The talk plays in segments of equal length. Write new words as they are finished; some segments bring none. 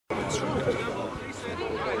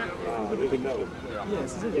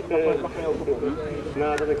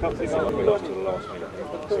No, they can't see that. We lost to the last minute.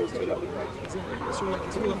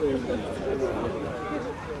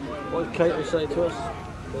 What did Kate say to us?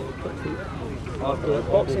 After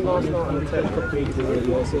boxing last night on the 10th of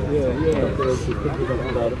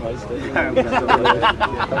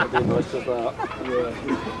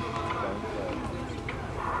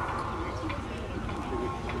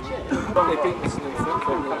They beat us in the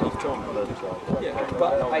football off John. Yeah,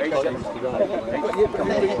 but 8 seconds to go.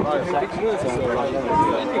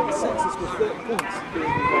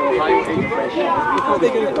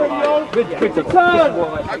 Good turn!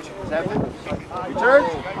 Return?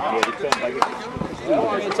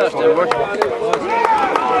 Touchdown, boy.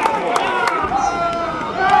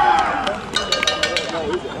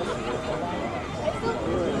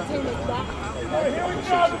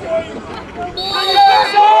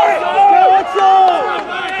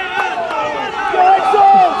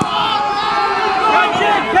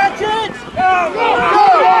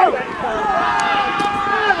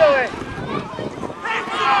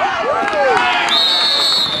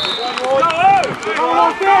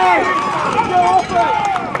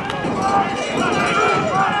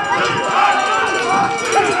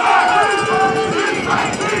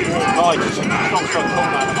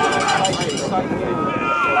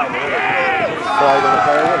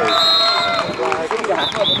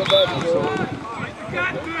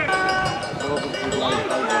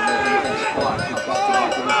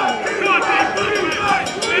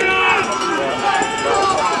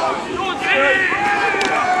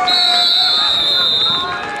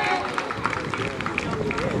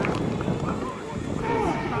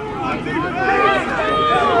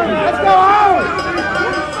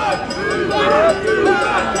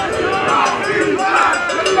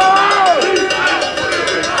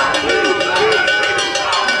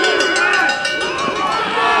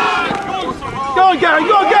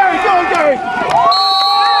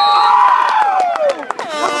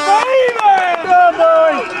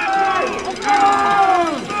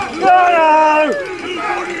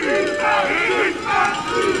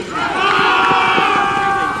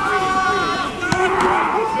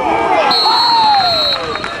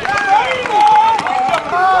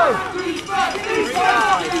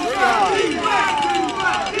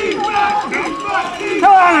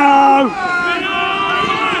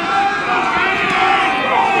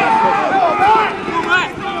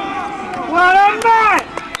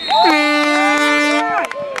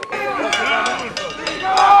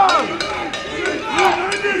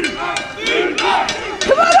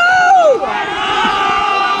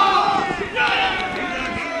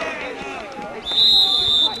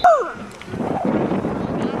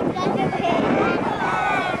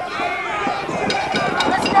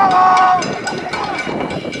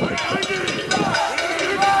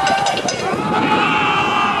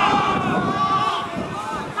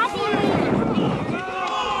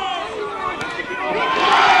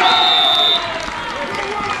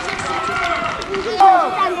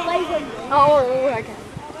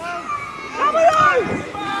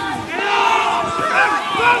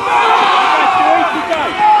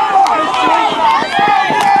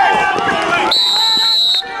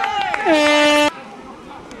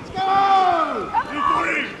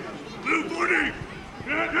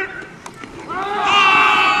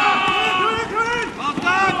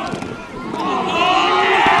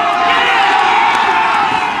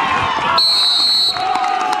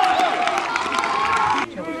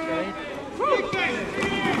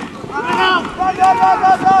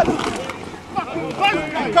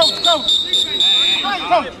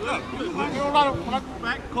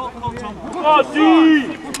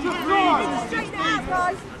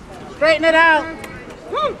 Straighten it out.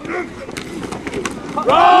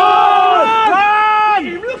 Run!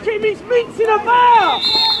 Look at him, he's mincing about!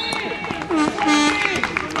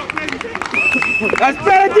 That's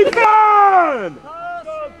better defend!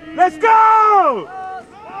 Let's go!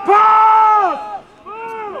 Pass! Oh,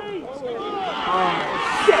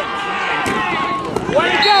 shit! Way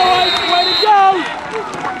to go, Ace! Way to go!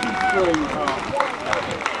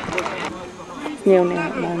 0-0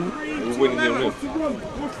 at the moment. We're winning 0-0.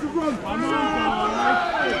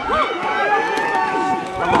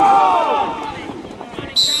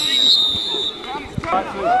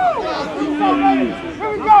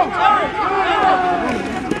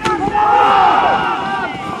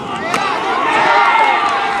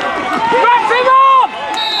 Wrap him up!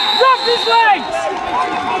 Wrap his legs!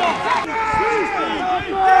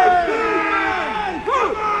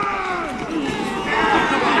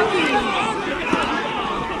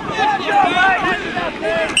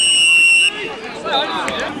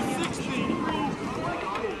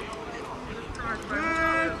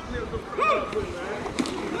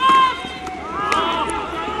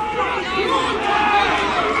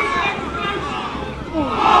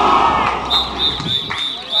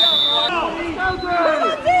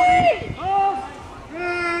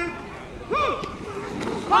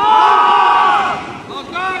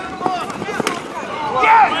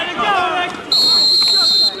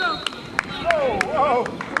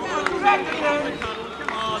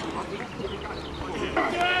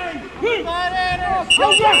 Go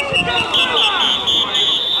on!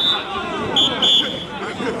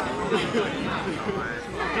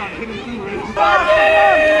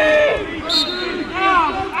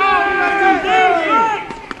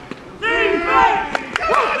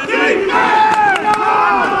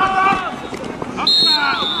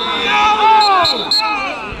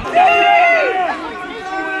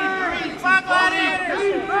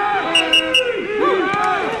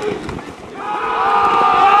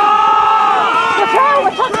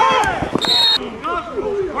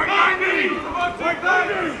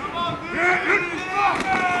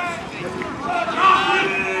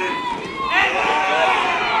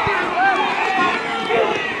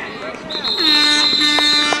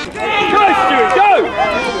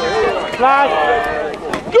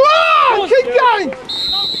 Keep going!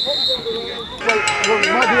 Well,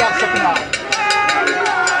 might be out second half.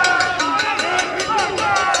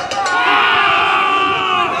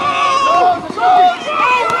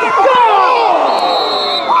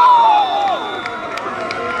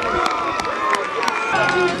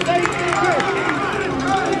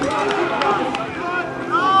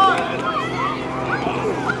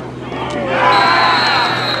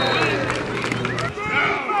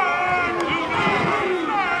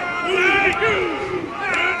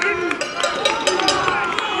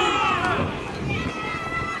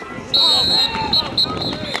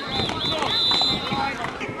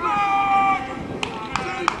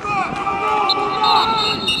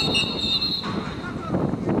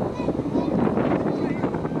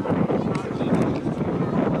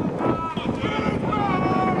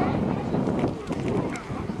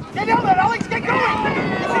 Get down there, Alex, get going!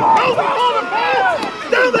 Hold the ball!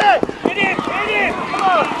 Down there! Hit him! Come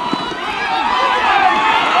on!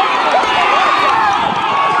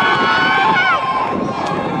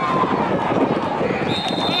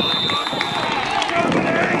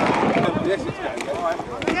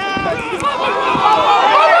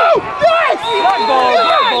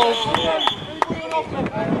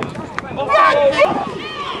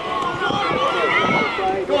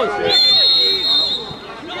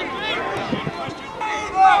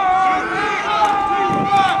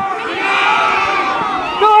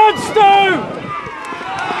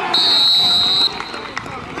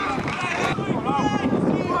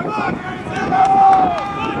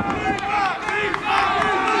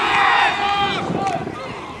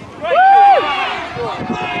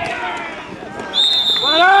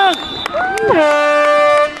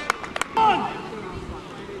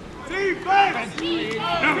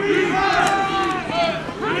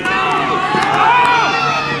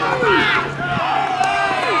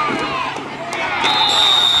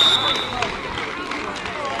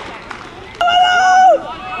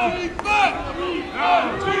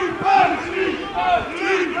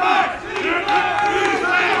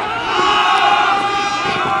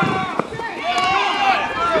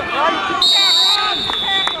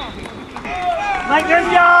 Make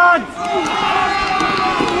them yards!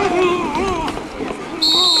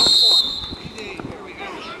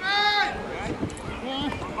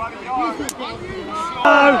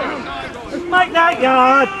 Let's make that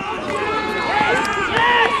yard!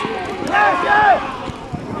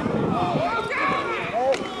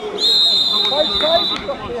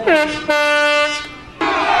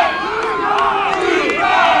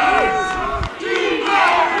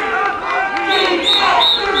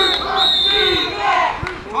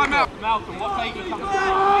 Time out. Malcolm, what take you coming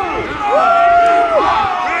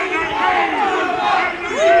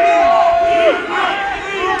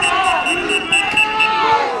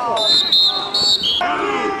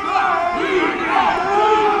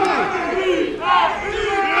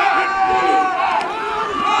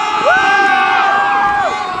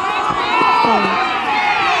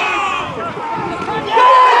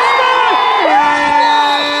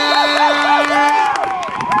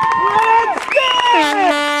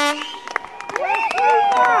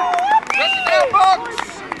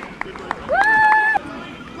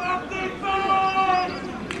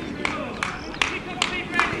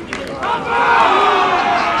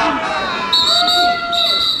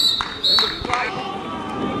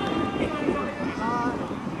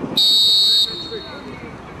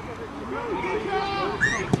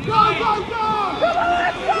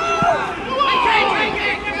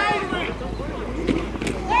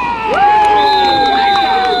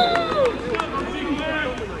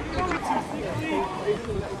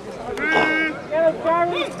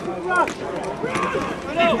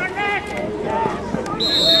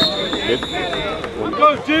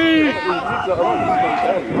Go, G!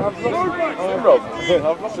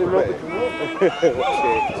 I've not seen Rob.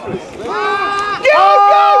 Go!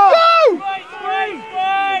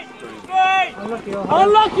 Wait!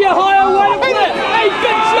 Unlucky, higher way to flip. Hey,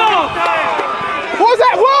 good shot. What was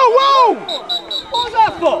that? Whoa, whoa! What was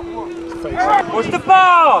that for? What's the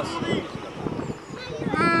pass?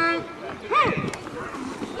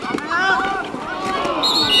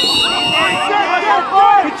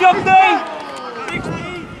 Good job, Dave.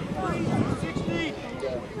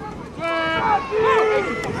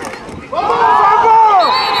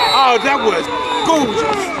 Oh, that was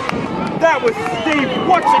gorgeous. That was Steve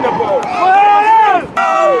watching the ball.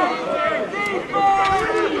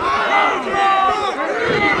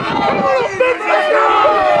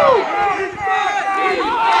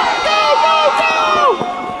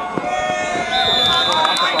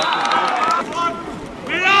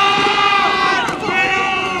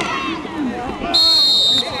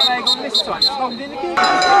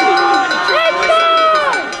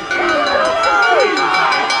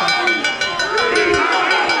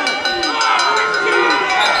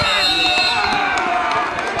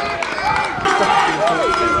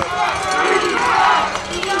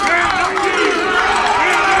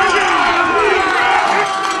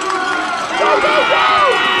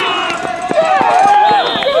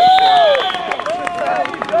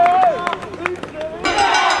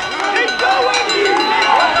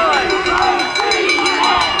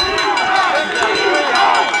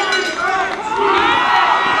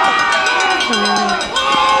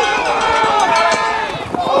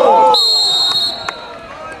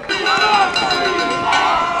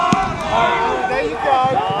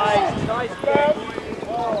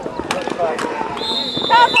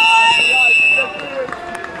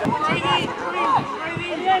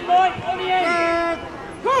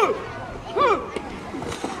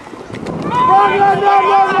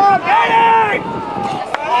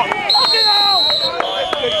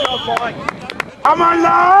 Come on,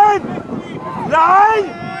 line! Line!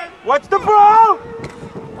 Watch the ball!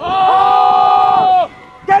 Oh!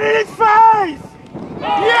 Get in his face!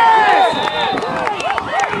 Yes!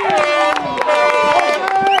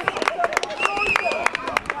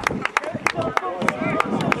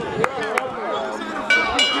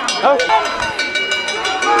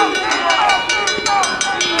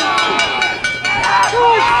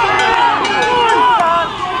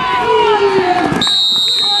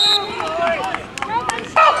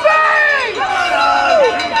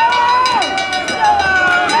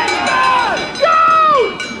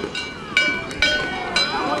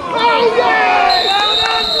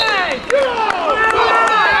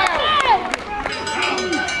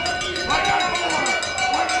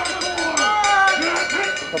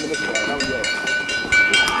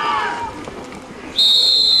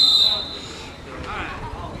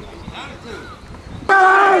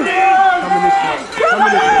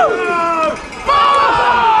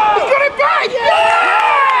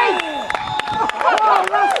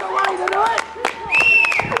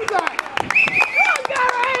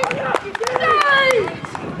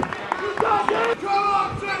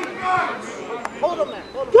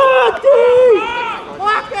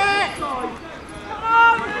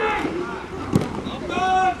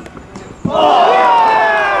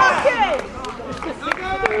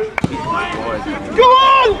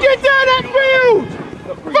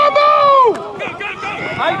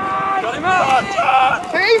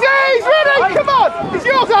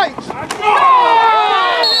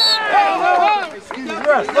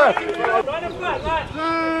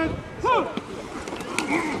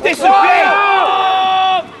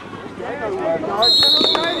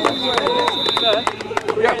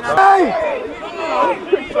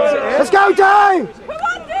 Let's go, Dave! Come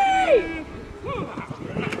on, Dave!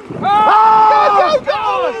 Go!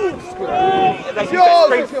 They've used the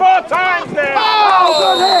screen 4 times now! Oh,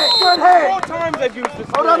 good hit, good hit! 4 times they've used the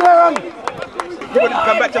screen. Hold on, Aaron! You wouldn't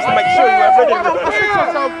come back just to make sure you were ready. Come on,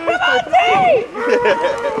 Dave!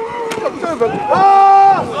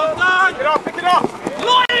 Pick it up, pick it up!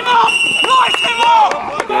 Light him up! Light him up!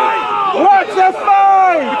 Watch the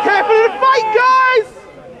fight! Be careful of the fight, guys!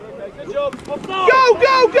 Good job. Go,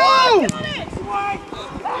 go, go!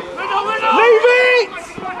 Leave it!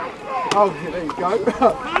 Oh, there you go.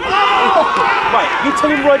 Mate, you're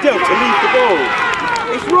telling Rydell to leave the ball.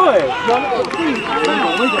 It's right.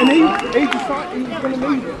 And he decided he was going to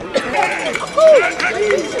leave it.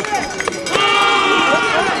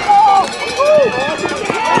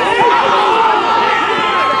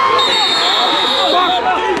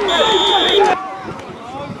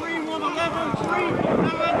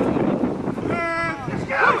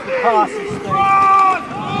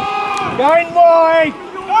 Going wide!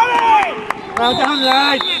 Well done,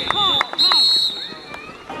 lad.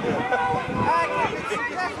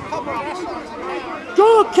 Go,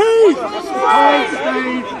 Keith! Hey,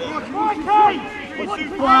 Steve.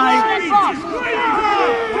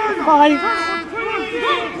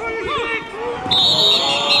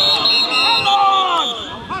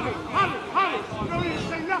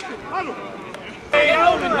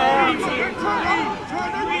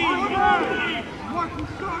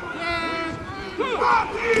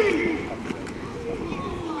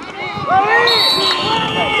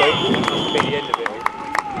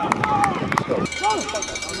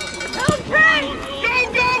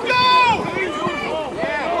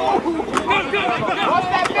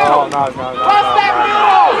 Oh, no.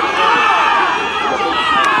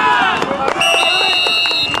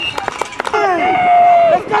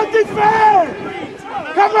 Let's go defend!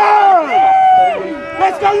 Come on!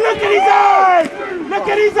 Let's go, look at his eyes! Look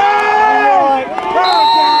at his eyes!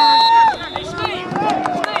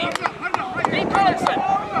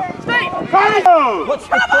 What's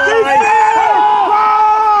the defend!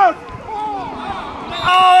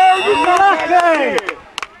 Oh, you're lucky!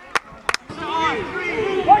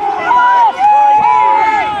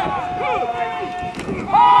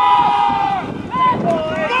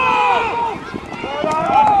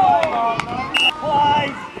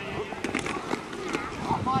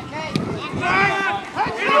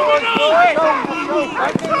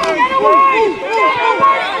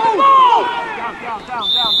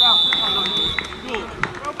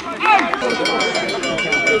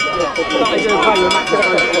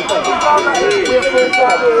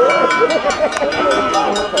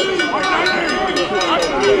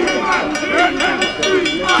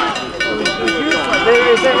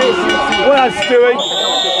 Well done, Stewie.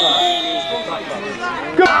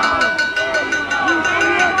 Good.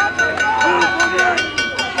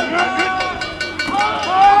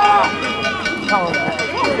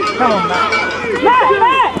 Come on, Matt.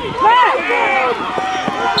 Matt!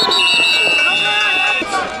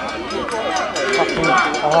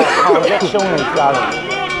 Oh, get Shawnee going.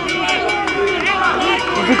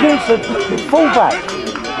 He's against the fullback.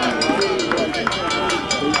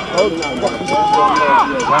 Oh,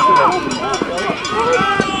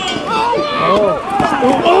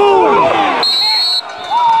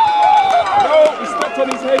 No, he stepped on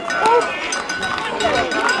his head.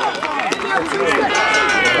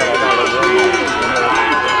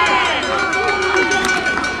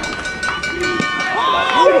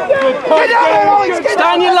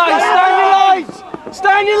 Stand your lines, stand your lines!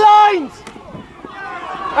 Stand your lines!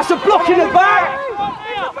 That's a block in the back!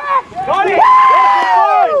 Got it!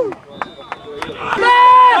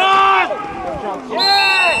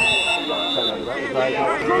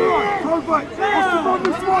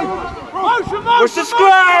 What's the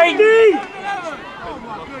screen?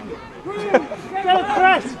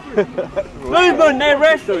 Movement, they're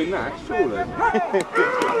wrestling that, surely.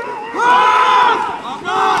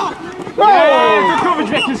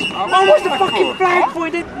 Oh, what's the fucking flag for?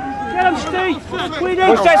 Get him, Steve!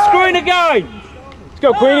 What's that screen again? Let's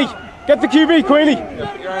go, Queenie. Get the QB, Queenie.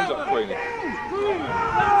 Yeah, put your hands up, Queenie.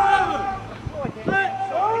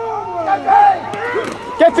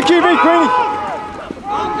 Get the QB, Queenie.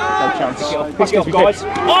 No chance. Pick it up, guys.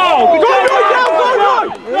 Oh, go!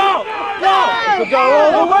 Go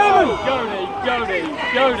all the way!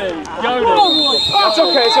 That's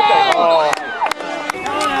okay, it's okay. Oh.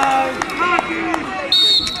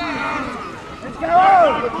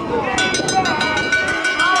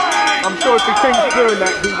 I'm sure if he thinks doing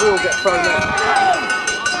that, he will get thrown out.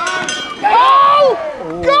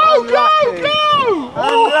 Go!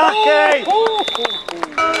 Unlucky!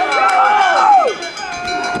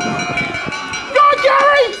 Go,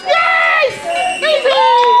 Gary! Yes! Easy!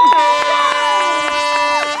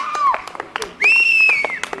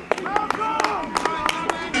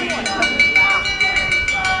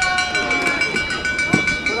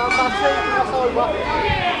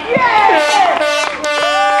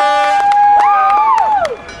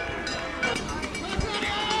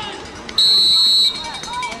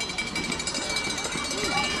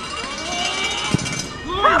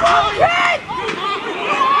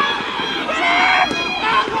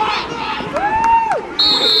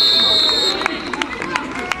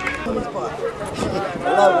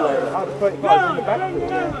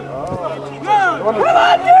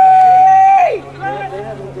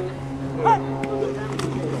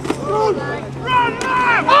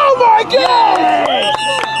 Oh my God!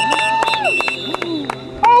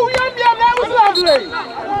 Oh yum yum, that was lovely!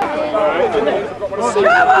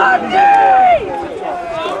 Come on, Dee!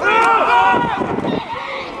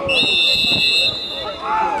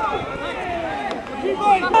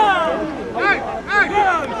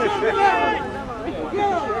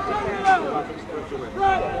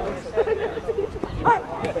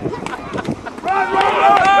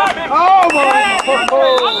 Oh my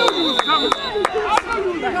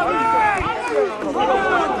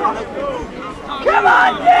Come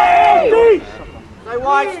on, Steve! Stay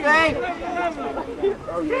wide, Steve!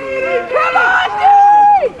 Come on,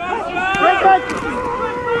 Steve!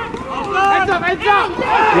 Heads up, heads up!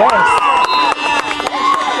 Yes!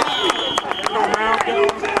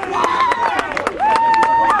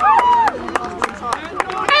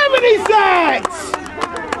 How many sacks?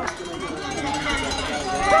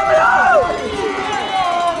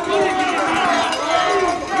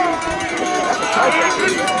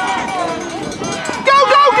 Go,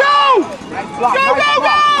 go, go! Go, go,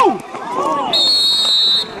 go!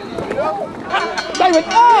 David,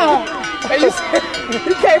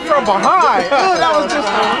 he came from behind. Oh, that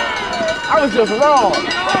was just wrong.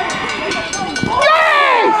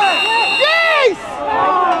 Yes! Yes!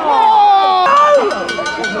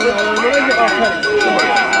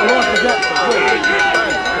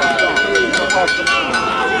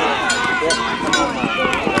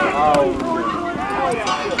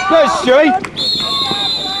 Good, Stewie.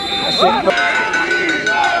 That's it.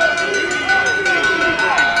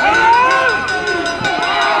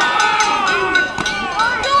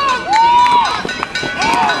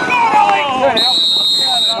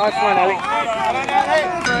 Nice one, Alex.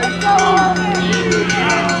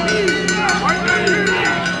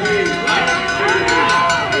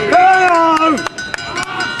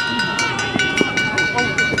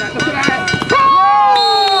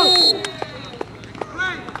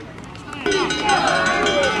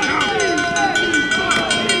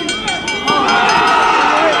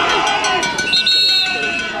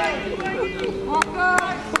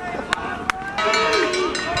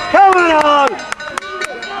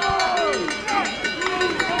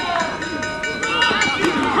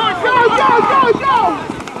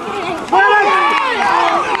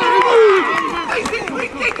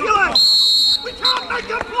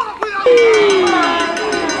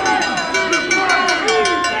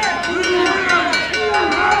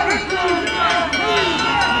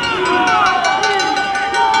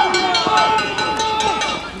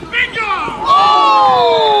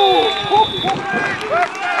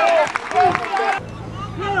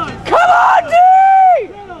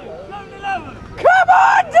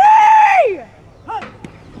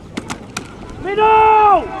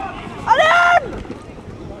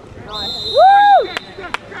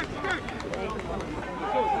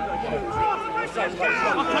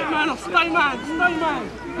 Stay man!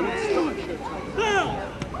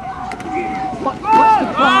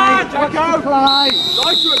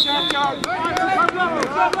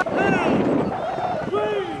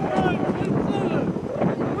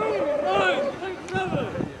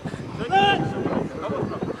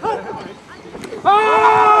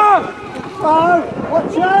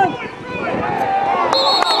 Watch out!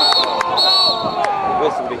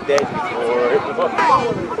 This will be dead before it.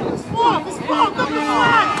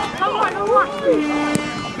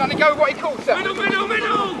 I'm going to go with what he calls it.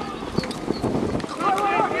 Middle!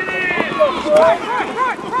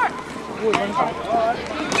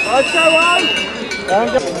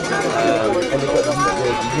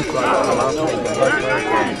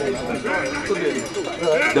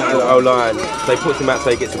 The O-line, they put him out so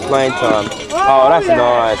he gets some playing time. Oh, that's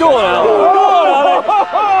nice. Go on,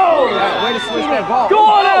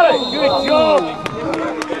 Alex! Good job!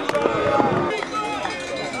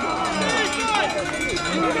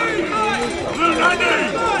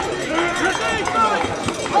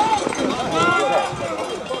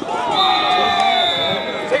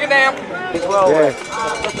 Take it down. It's well worth.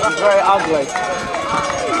 It's very ugly.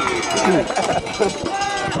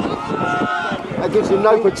 That gives him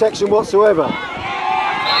no protection whatsoever.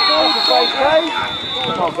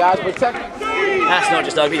 Come on, guys, protect. That's not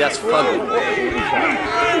just ugly, that's fun.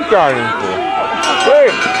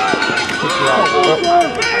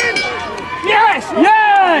 Yes!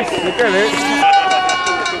 You get it.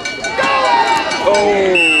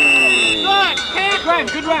 Graham,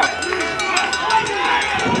 good route.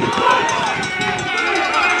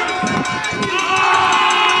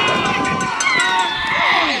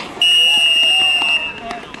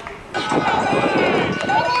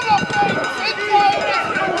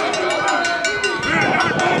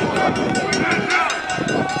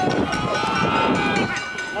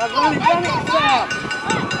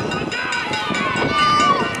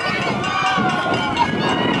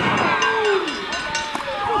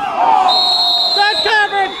 Set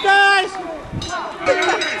coverage, guys!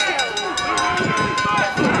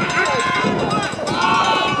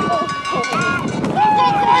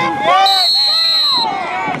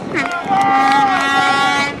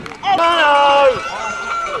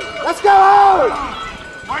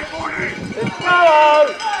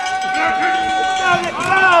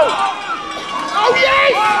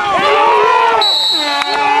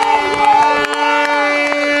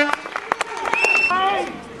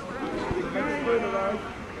 You're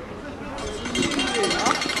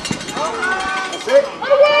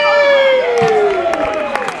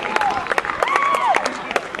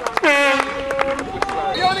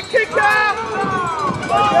the kicker!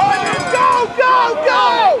 Go, go,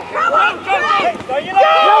 go! Come on, go! You're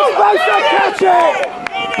supposed to catch it!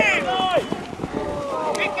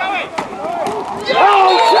 Keep going!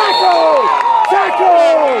 Oh, tackle! Tackle!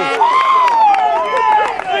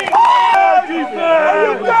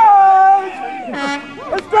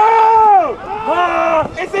 Let's go!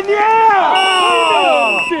 It's in the air!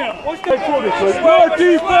 Let's go,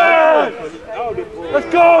 defense! Let's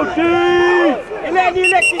go, D! You're letting the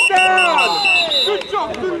Alexis down! Good job,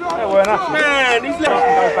 man! He's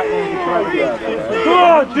letting Go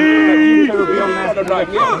on, D!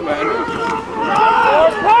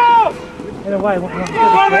 In a way, what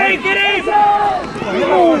Get him!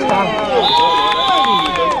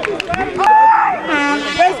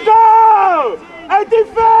 Let's go! And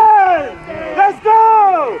defense! Let's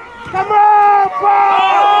go! Come on,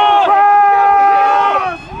 pass!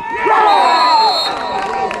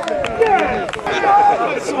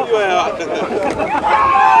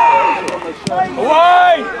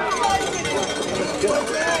 Away!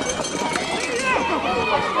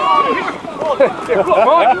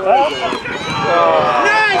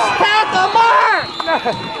 Nice! Count the mark!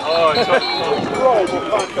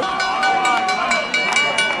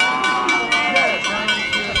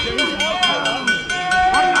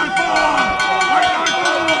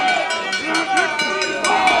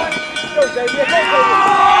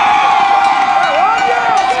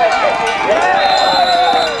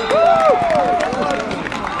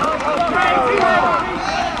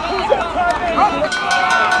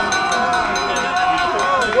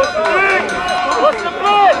 What's the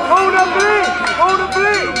blitz? Hold the blitz! Hold the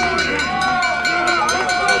blitz!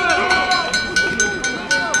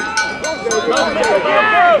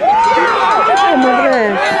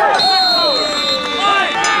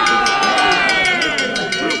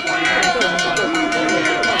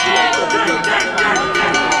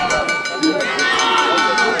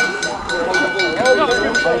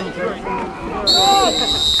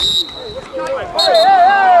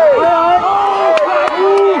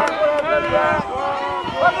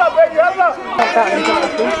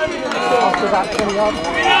 after that 20 yards.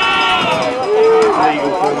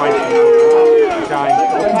 Legal formation.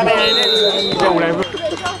 All over.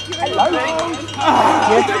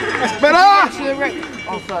 Better!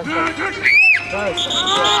 On Thursday.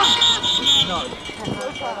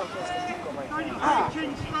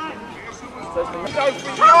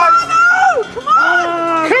 Come on,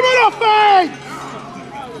 offense!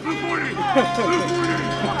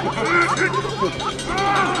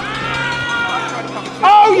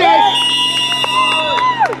 Oh, yes!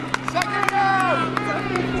 Second down!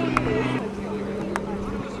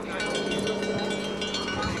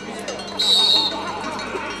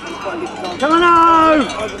 Come on now!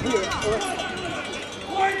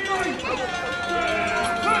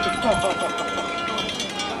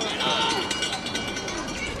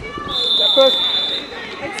 First.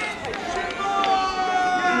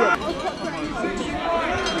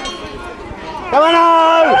 Come on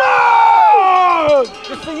now!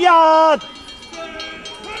 Just a yard!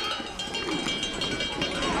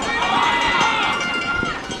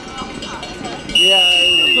 Yeah.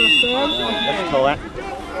 Let's call that.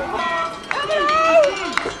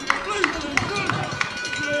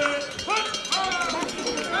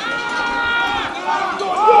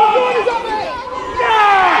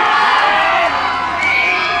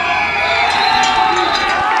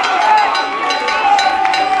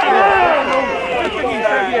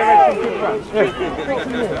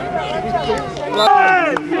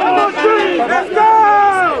 Let's go!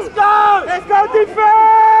 Let's go! Let's go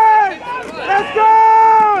defense! Let's go!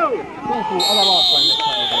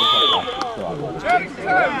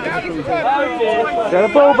 Get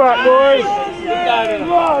the ball back, boys!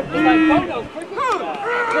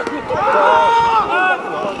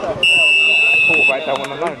 Quarterback don't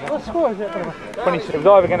want to know. What score is it? 26. It was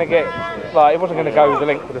either going to get, like, it wasn't going to go the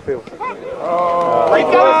length of the field. Oh. You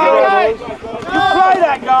play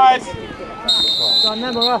that, guys! I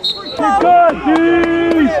remember us. Good God,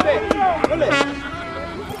 dudes!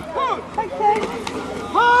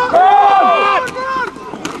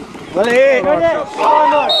 Well, hit!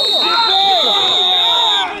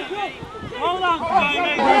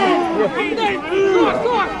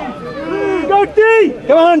 Go D!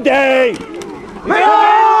 Come on, D!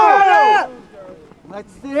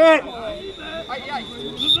 That's it!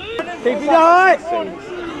 Keep it high!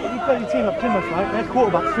 If you play your team like Plymouth, right, their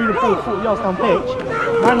quarterback through the ball 40 yards down pitch,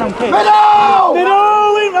 ran down pitch. Middle!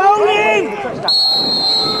 Middle! Rolling! Touchdown.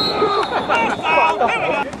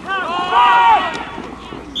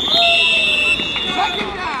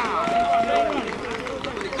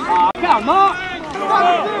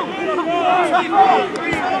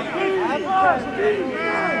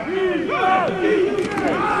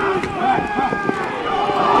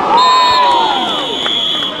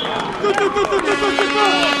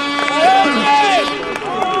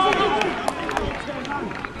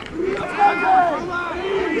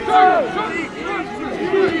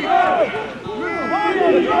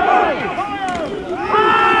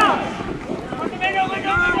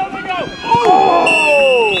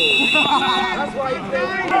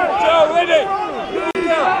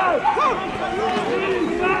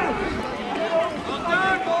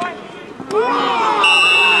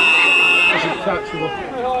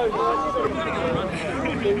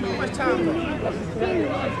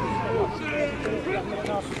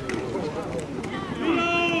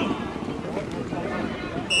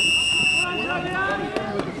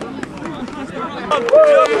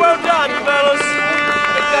 Well done, fellas.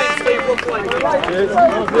 Again, Steve, one point.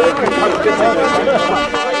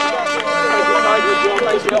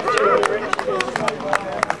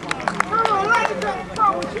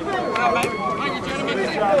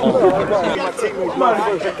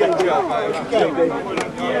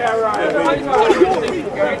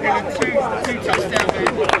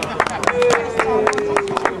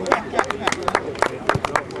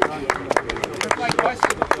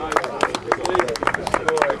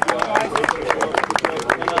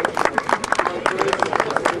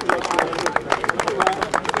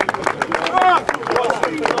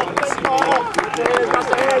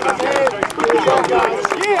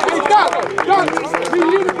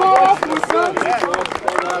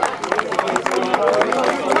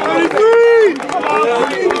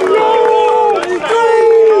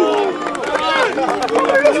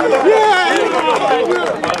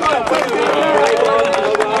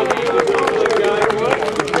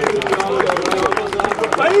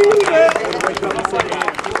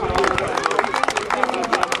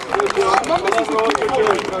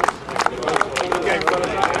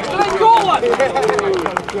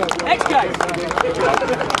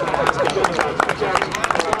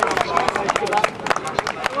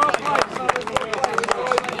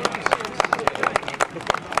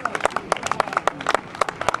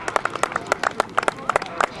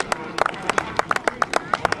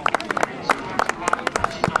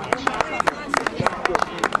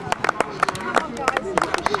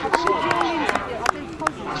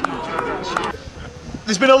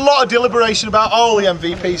 There's been a lot of deliberation about all the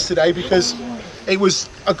MVPs today because it was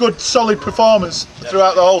a good solid performance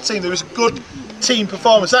throughout the whole team. There was a good team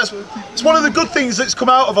performance. It's one of the good things that's come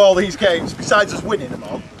out of all these games, besides us winning them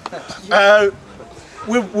all.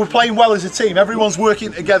 We're playing well as a team. Everyone's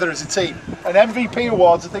working together as a team. And MVP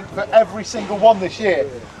awards, I think, for every single one this year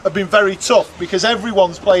have been very tough because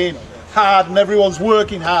everyone's playing hard and everyone's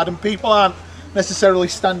working hard and people aren't necessarily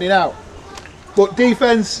standing out. But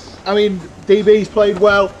defence, I mean, DB's played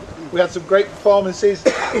well. We had some great performances.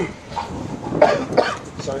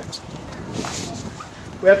 Sorry.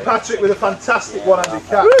 We had Patrick with a fantastic one-handed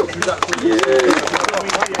catch.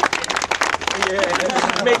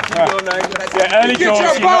 Early Get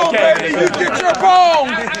your bone, baby! Get your bone!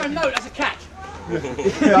 No, that's a catch.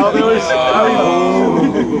 Is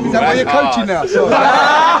that why you're coaching now?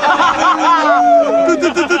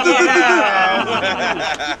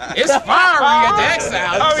 It's fiery at the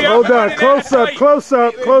Exiles. Hold on, close up, close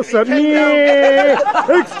up, close up. Yeah,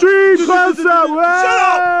 extreme close up. Shut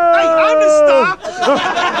up! Hey, I'm the star.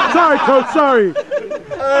 Sorry, coach. Sorry.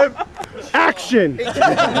 Action. He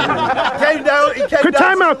came down.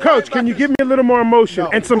 Time out, coach. Can you give me a little more emotion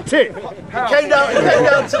and some tit? He came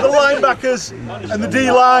down to the linebackers and the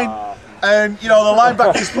D-line, and you know the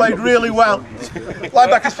linebackers played really well.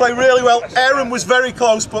 Aaron was very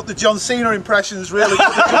close, but the John Cena impressions really.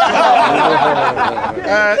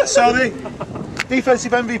 So the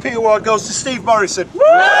defensive MVP award goes to Steve Morrison.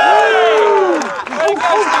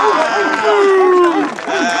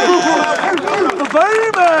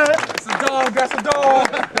 That's a dog.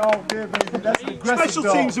 Special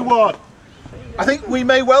teams award. I think we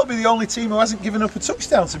may well be the only team who hasn't given up a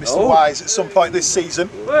touchdown to Mr. Wise at some point this season.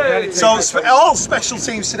 So all special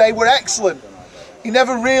teams today were excellent. He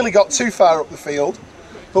never really got too far up the field,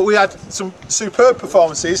 but we had some superb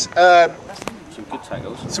performances. Some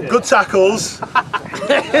good tackles.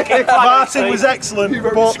 Martin was excellent,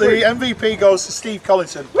 but the MVP goes to Steve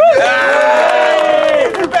Collington.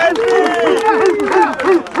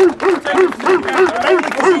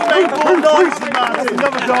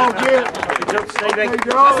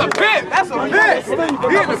 That's a pit. That's a pit. He in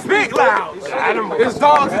the pit lounge. His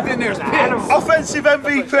dogs is in there. Offensive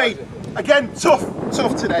MVP. Again, tough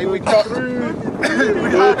today. We got.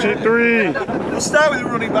 We'll start with the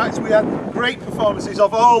running backs. We had great performances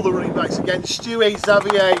of all the running backs against Stewie,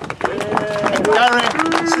 Xavier,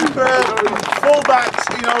 Darren, superb. Fullbacks,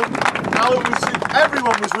 you know, Alan was.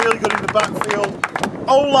 Everyone was really good in the backfield.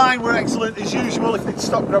 O-line were excellent as usual. If they'd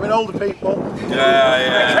stop grabbing older people. Keep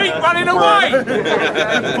running away!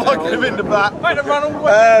 Blocking them in the back. Made them run all the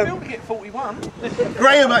way to the field to get 41.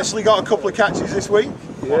 Graham actually got a couple of catches this week.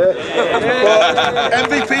 But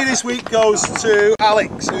MVP this week goes to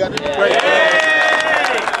Alex, who had a great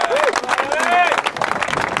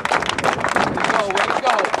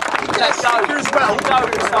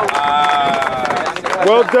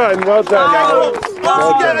Well done, well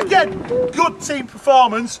done. Again, good team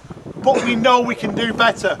performance, but we know we can do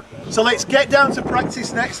better. So let's get down to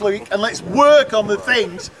practice next week and let's work on the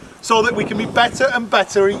things so that we can be better and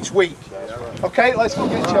better each week. Okay, let's go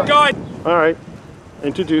get you. Guide! Alright,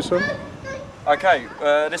 introduce him. Okay,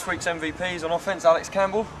 this week's MVP is on offence, Alex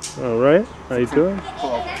Campbell. Alright, how you doing?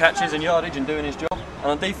 Catches and yardage and doing his job.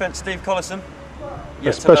 And on defence, Steve Collison.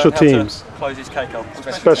 Special teams. Close his cake up.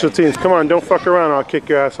 Special teams. Come on, don't fuck around. I'll kick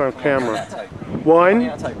your ass on camera. One.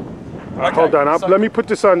 Hold on. Let me put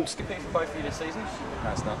this on. Compete for both of you this season? No,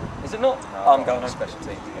 it's not. Is it not? No, I'm going on special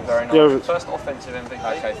teams. Very nice. Yeah, first offensive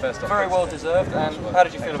MVP. Okay, first offensive. Very well deserved. And how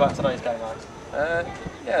did you feel about today's game, Alex?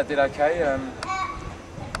 Yeah, I did okay.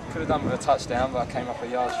 Could have done with a touchdown, but I came up a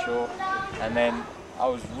yard short. And then I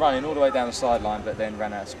was running all the way down the sideline, but then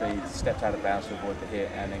ran out of speed, stepped out of bounds to avoid the hit,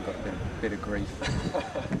 and then got a bit of grief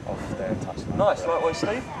off their touchdown. Nice. Likewise,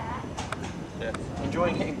 Steve? Yeah.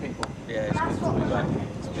 Enjoying hitting people? Yeah, it's good to be back.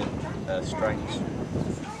 It's been a strange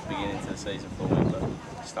beginning to the season for me, but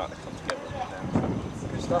it's starting to come together now.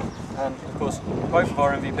 Good stuff. And of course, both of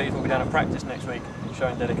our MVPs will be down at practice next week,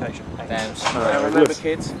 showing dedication. Thanks. Remember,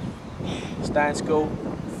 kids, stay in school,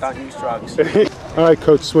 don't use drugs. Alright,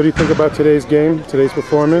 Coach, what do you think about today's game, today's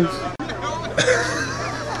performance?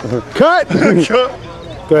 Cut!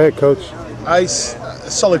 Go ahead, Coach. A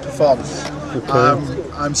solid performance. Okay.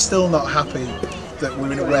 I'm still not happy that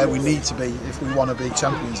we're where we need to be if we want to be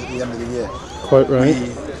champions at the end of the year. Quite right.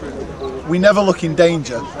 We never look in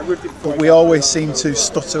danger, but we always seem to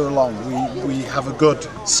stutter along. We have a good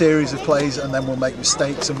series of plays and then we'll make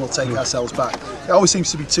mistakes and we'll take ourselves back. It always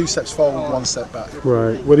seems to be 2 steps forward, 1 step back.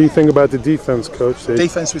 Right. What do you think about the defense, Coach?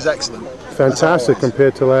 Defense was excellent. Fantastic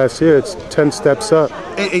compared to last year. It's 10 steps up.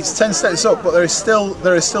 It's 10 steps up, but there are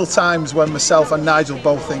still times when myself and Nigel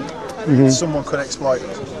both think someone could exploit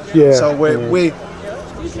us. Yeah. So we're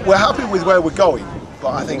happy with where we're going.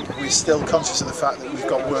 But I think we're still conscious of the fact that we've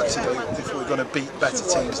got work to do if we're going to beat better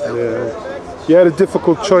teams down there. You had a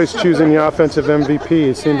difficult choice choosing the offensive MVP.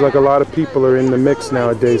 It seems like a lot of people are in the mix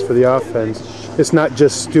nowadays for the offense. It's not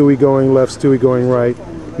just Stewie going left, Stewie going right,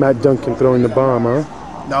 Matt Duncan throwing the bomb, huh?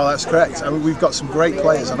 No, that's correct. I mean, we've got some great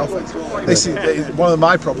players on offense. This is one of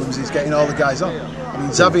my problems is getting all the guys on. I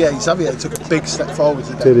mean, Xavier took a big step forward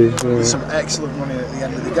today with some excellent running at the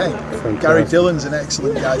end of the game. Fantastic. Gary Dillon's an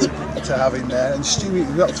excellent guy to have in there, and Stewie,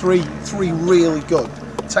 we've got three really good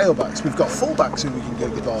tailbacks. We've got fullbacks who we can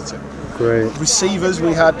give the ball to. Great. Receivers,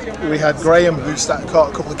 we had Graham who caught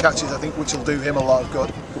a couple of catches, I think, which will do him a lot of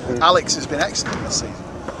good. Alex has been excellent this season.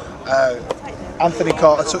 Anthony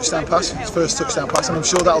caught a touchdown pass, his first touchdown pass, and I'm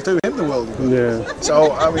sure that'll do him the world of good. Yeah.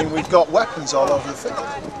 So, I mean, we've got weapons all over the field.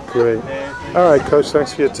 Great. All right, Coach,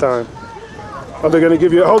 thanks for your time. Oh, they're going to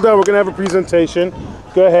give you, hold on, we're going to have a presentation.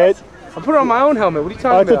 Go ahead. I put on my own helmet. What are you talking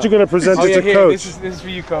about? I thought you were going to present it to Coach. This is for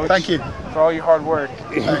you, Coach. Thank you. For all your hard work.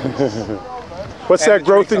 What's that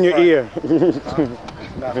growth in your ear?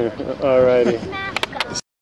 All righty.